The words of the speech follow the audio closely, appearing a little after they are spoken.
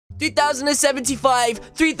3,075,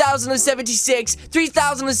 3,076,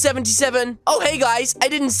 3,077. Oh, hey, guys, I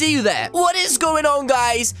didn't see you there. What is going on,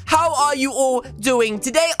 guys? How are you all doing?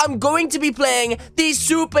 Today, I'm going to be playing the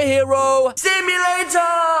Superhero Simulator.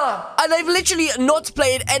 And I've literally not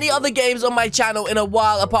played any other games on my channel in a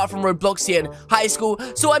while apart from Roblox here in high school.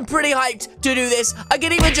 So I'm pretty hyped to do this. I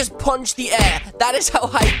can even just punch the air. That is how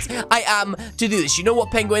hyped I am to do this. You know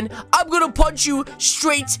what, Penguin? I'm gonna punch you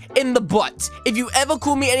straight in the butt. If you ever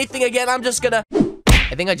call me anything again, I'm just gonna...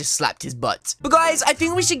 I think I just slapped his butt. But guys, I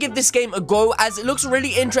think we should give this game a go as it looks really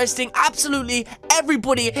interesting. Absolutely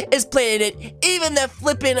everybody is playing it, even their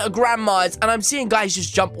flipping grandmas. And I'm seeing guys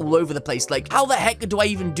just jump all over the place. Like, how the heck do I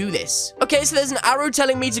even do this? Okay, so there's an arrow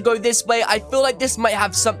telling me to go this way. I feel like this might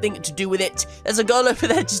have something to do with it. There's a girl over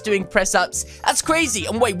there just doing press-ups. That's crazy.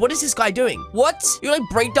 And wait, what is this guy doing? What? You're like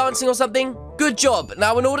breakdancing or something? Good job.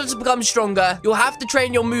 Now, in order to become stronger, you'll have to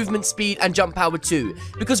train your movement speed and jump power too.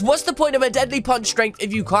 Because what's the point of a deadly punch strength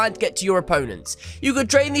if you can't get to your opponents? You could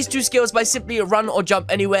train these two skills by simply run or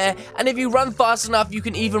jump anywhere. And if you run fast enough, you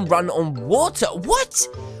can even run on water. What?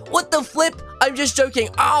 What the flip? I'm just joking.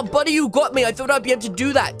 Ah, buddy, you got me. I thought I'd be able to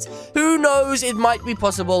do that. Who knows? It might be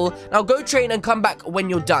possible. Now go train and come back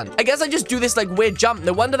when you're done. I guess I just do this like weird jump.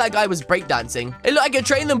 No wonder that guy was breakdancing. Hey, look, I can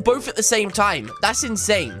train them both at the same time. That's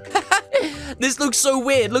insane. This looks so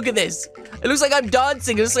weird. Look at this. It looks like I'm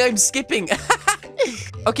dancing. It looks like I'm skipping.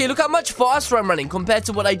 Okay, look how much faster I'm running compared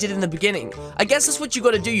to what I did in the beginning. I guess that's what you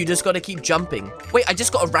gotta do. You just gotta keep jumping. Wait, I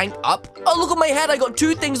just got to rank up? Oh, look at my head. I got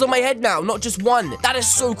 2 things on my head now, not just 1. That is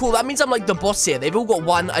so cool. That means I'm like the boss here. They've all got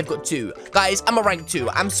 1. I've got 2. Guys, I'm a rank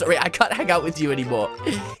 2. I'm sorry. I can't hang out with you anymore.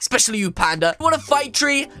 Especially you, Panda. You want to fight,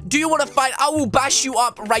 Tree? Do you want to fight? I will bash you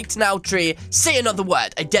up right now, Tree. Say another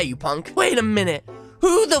word. I dare you, punk. Wait a minute.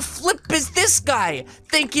 Who the flip is this guy?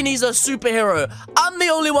 Thinking he's a superhero. I'm the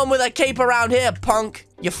only one with a cape around here, punk.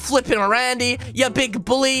 You're flipping Randy, you big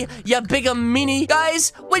bully, you bigger meanie.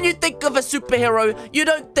 Guys, when you think of a superhero, you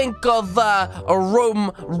don't think of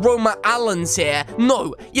Roma Allens here.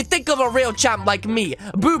 No, you think of a real champ like me,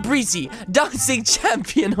 Boo Breezy, dancing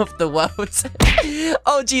champion of the world.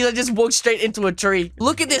 Oh, geez, I just walked straight into a tree.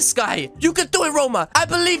 Look at this guy. You can do it, Roma. I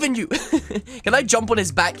believe in you. Can I jump on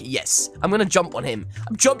his back? Yes, I'm gonna jump on him.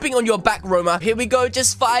 I'm jumping on your back, Roma. Here we go,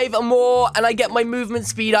 just 5 more, and I get my movement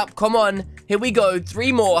speed up. Come on. Here we go,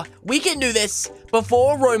 3 more. We can do this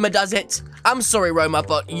before Roma does it. I'm sorry, Roma,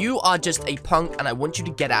 but you are just a punk, and I want you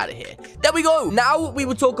to get out of here. There we go. Now we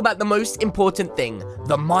will talk about the most important thing.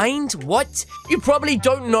 The mind? What? You probably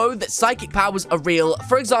don't know that psychic powers are real.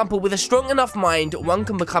 For example, with a strong enough mind, one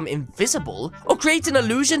can become invisible, or create an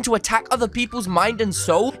illusion to attack other people's mind and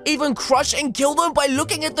soul, even crush and kill them by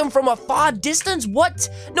looking at them from a far distance. What?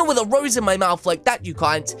 No, with a rose in my mouth like that, you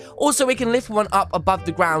can't. Also, we can lift one up above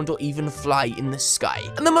the ground or even fly in the sky.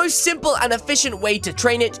 And the most simple and efficient way to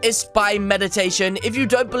train it is by meditation. If you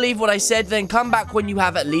don't believe what I said, then come back when you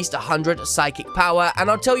have at least 100 psychic power, and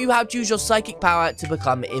I'll tell you how to use your psychic power to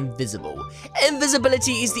become invisible.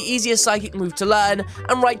 Invisibility is the easiest psychic move to learn,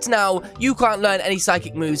 and right now, you can't learn any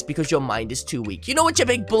psychic moves because your mind is too weak. You know what, you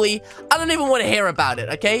big bully? I don't even want to hear about it,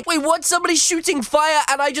 okay? Wait, what? Somebody's shooting fire,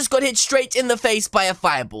 and I just got hit straight in the face by a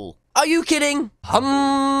fireball. Are you kidding?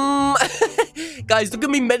 Guys, look at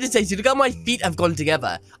me meditating. Look how my feet have gone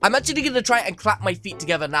together. I'm actually going to try and clap my feet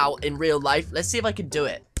together now in real life. Let's see if I can do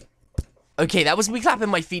it. Okay, that was me clapping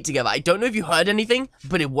my feet together. I don't know if you heard anything,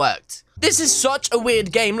 but it worked. This is such a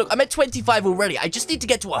weird game. Look, I'm at 25 already. I just need to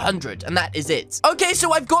get to 100, and that is it. Okay,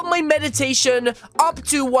 so I've got my meditation up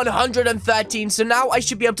to 113, so now I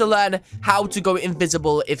should be able to learn how to go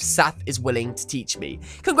invisible if Seth is willing to teach me.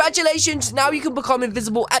 Congratulations, now you can become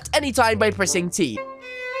invisible at any time by pressing T.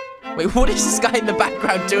 Wait, what is this guy in the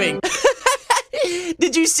background doing?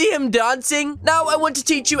 Did you see him dancing? Now I want to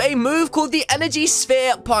teach you a move called the Energy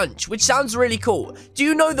Sphere Punch, which sounds really cool. Do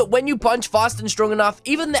you know that when you punch fast and strong enough,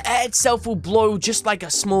 even the air itself will blow just like a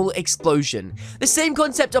small explosion? The same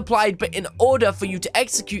concept applied, but in order for you to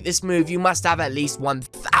execute this move, you must have at least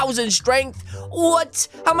 1,000 strength. What?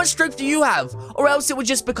 How much strength do you have? Or else it would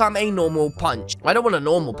just become a normal punch. I don't want a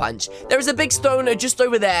normal punch. There is a big stone just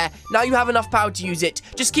over there. Now you have enough power to use it.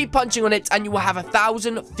 Just keep punching on it and you will have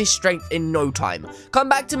 1,000 fish strength in no time. Come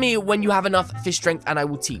back to me when you have enough fish strength and I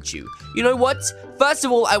will teach you. You know what? First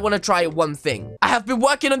of all, I want to try one thing. I have been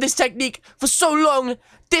working on this technique for so long.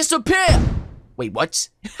 Disappear! Wait, what?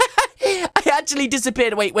 I actually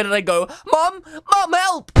disappeared. Wait, where did I go? Mom,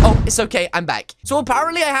 help! Oh, it's okay. I'm back. So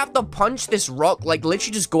apparently I have to punch this rock, like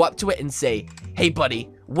literally just go up to it and say, hey, buddy,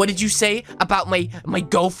 what did you say about my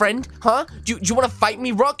girlfriend? Huh? Do you want to fight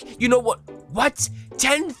me, Rock? You know what? What?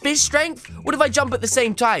 10 fish strength? What if I jump at the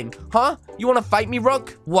same time? Huh? You want to fight me,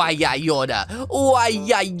 Rock? Why, yeah, Yoda. Why,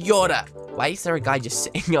 yeah, Yoda. Why is there a guy just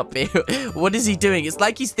sitting up here? What is he doing? It's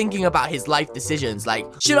like he's thinking about his life decisions. Like,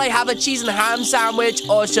 should I have a cheese and ham sandwich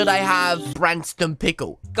or should I have Branston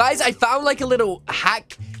pickle? Guys, I found like a little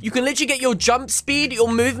hack. You can literally get your jump speed,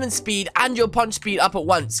 your movement speed, and your punch speed up at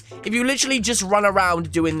once if you literally just run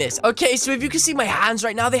around doing this. Okay, so if you can see my hands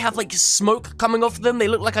right now, they have like smoke coming off them. They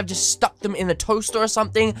look like I've just stuck them in a toaster or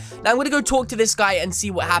something. Now I'm gonna go talk to this guy and see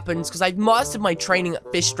what happens because I've mastered my training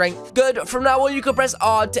at fish strength. Good. From now on, you can press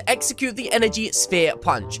R to execute the energy sphere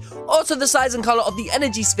punch. Also, the size and color of the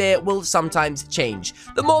energy sphere will sometimes change.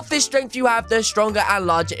 The more fish strength you have, the stronger and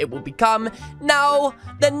larger it will become. Now,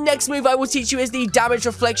 the next move I will teach you is the damage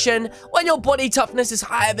reflection. When your body toughness is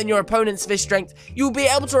higher than your opponent's fish strength, you'll be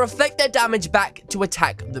able to reflect their damage back to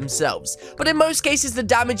attack themselves. But in most cases, the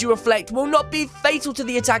damage you reflect will not be fatal to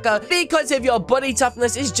the attacker because if your body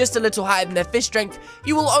toughness is just a little higher than their fish strength,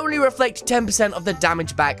 you will only reflect 10% of the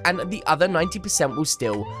damage back and the other 90% will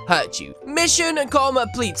still hurt you. Mission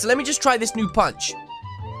complete. So let me just try this new punch.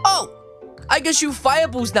 Oh! I can shoot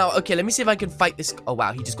fireballs now. Okay, let me see if I can fight this. Oh,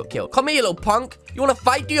 wow, he just got killed. Come here, you little punk. You want to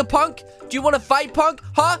fight, do you, punk? Do you want to fight, punk?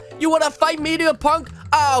 Huh? You want to fight me, do you, punk?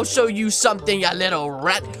 I'll show you something, you little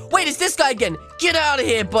rat. Wait, it's this guy again. Get out of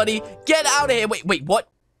here, buddy. Get out of here. Wait, what?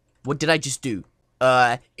 What did I just do?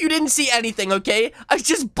 You didn't see anything, okay? I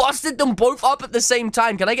just busted them both up at the same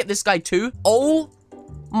time. Can I get this guy too? Oh,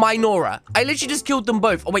 my Nora. I literally just killed them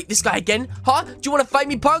both. Oh, wait, this guy again? Huh? Do you want to fight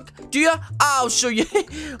me, punk? Do you? I'll show you.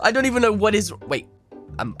 I don't even know what is... Wait,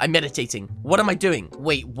 I'm meditating. What am I doing?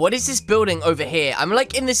 Wait, what is this building over here? I'm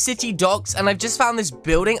like in the city docks, and I've just found this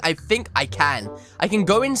building. I think I can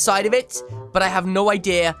go inside of it, but I have no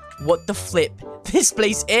idea what the flip this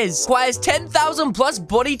place is. Requires 10,000 plus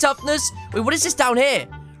body toughness. Wait, what is this down here?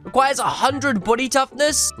 Requires 100 body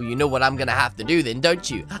toughness. Well, you know what I'm gonna have to do then, don't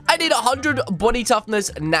you? I need 100 body toughness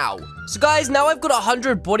now. So guys, now I've got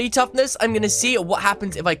 100 body toughness. I'm gonna see what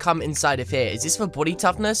happens if I come inside of here. Is this for body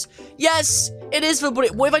toughness? Yes, it is for body.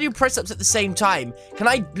 What if I do press-ups at the same time? Can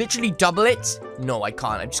I literally double it? No, I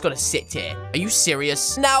can't. I've just got to sit here. Are you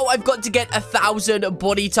serious? Now I've got to get 1,000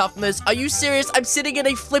 body toughness. Are you serious? I'm sitting in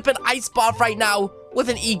a flippin' ice bath right now with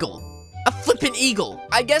an eagle. A flippin' eagle.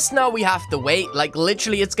 I guess now we have to wait. Like,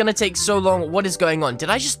 literally, it's gonna take so long. What is going on?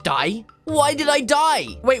 Did I just die? Why did I die?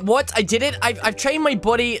 Wait, what? I did it? I've trained my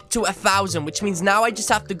body to 1,000, which means now I just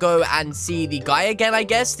have to go and see the guy again, I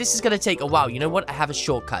guess. This is gonna take a while. You know what? I have a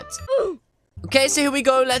shortcut. Okay, so here we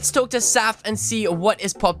go. Let's talk to Saf and see what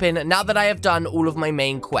is popping now that I have done all of my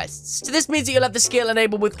main quests. So this means that you'll have the skill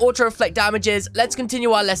enabled with auto-reflect damages. Let's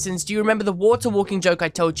continue our lessons. Do you remember the water walking joke I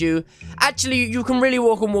told you? Actually, you can really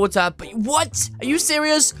walk on water, but what? Are you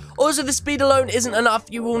serious? Also, the speed alone isn't enough.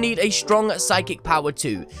 You will need a strong psychic power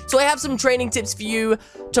too. So I have some training tips for you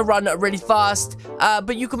to run really fast,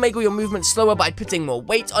 but you can make all your movements slower by putting more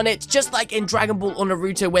weight on it, just like in Dragon Ball or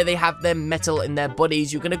Naruto where they have their metal in their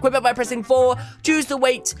bodies. You can equip it by pressing 4, choose the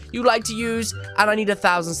weight you like to use, and I need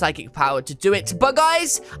 1,000 psychic power to do it. But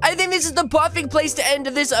guys, I think this is the perfect place to end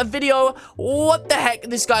this video. What the heck?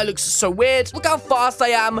 This guy looks so weird. Look how fast I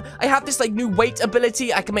am. I have this like new weight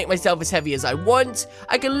ability. I can make myself as heavy as I want.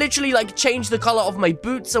 I can literally like change the color of my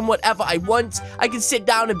boots and whatever I want. I can sit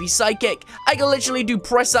down and be psychic. I can literally do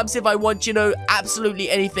press-ups if I want, you know, absolutely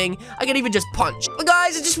anything. I can even just punch. But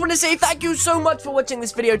guys, I just want to say thank you so much for watching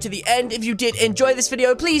this video to the end. If you did enjoy this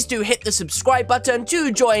video, please do hit the subscribe button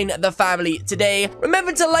to join the family today.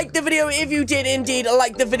 Remember to like the video if you did indeed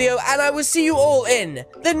like the video, and I will see you all in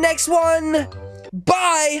the next one.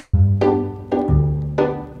 Bye!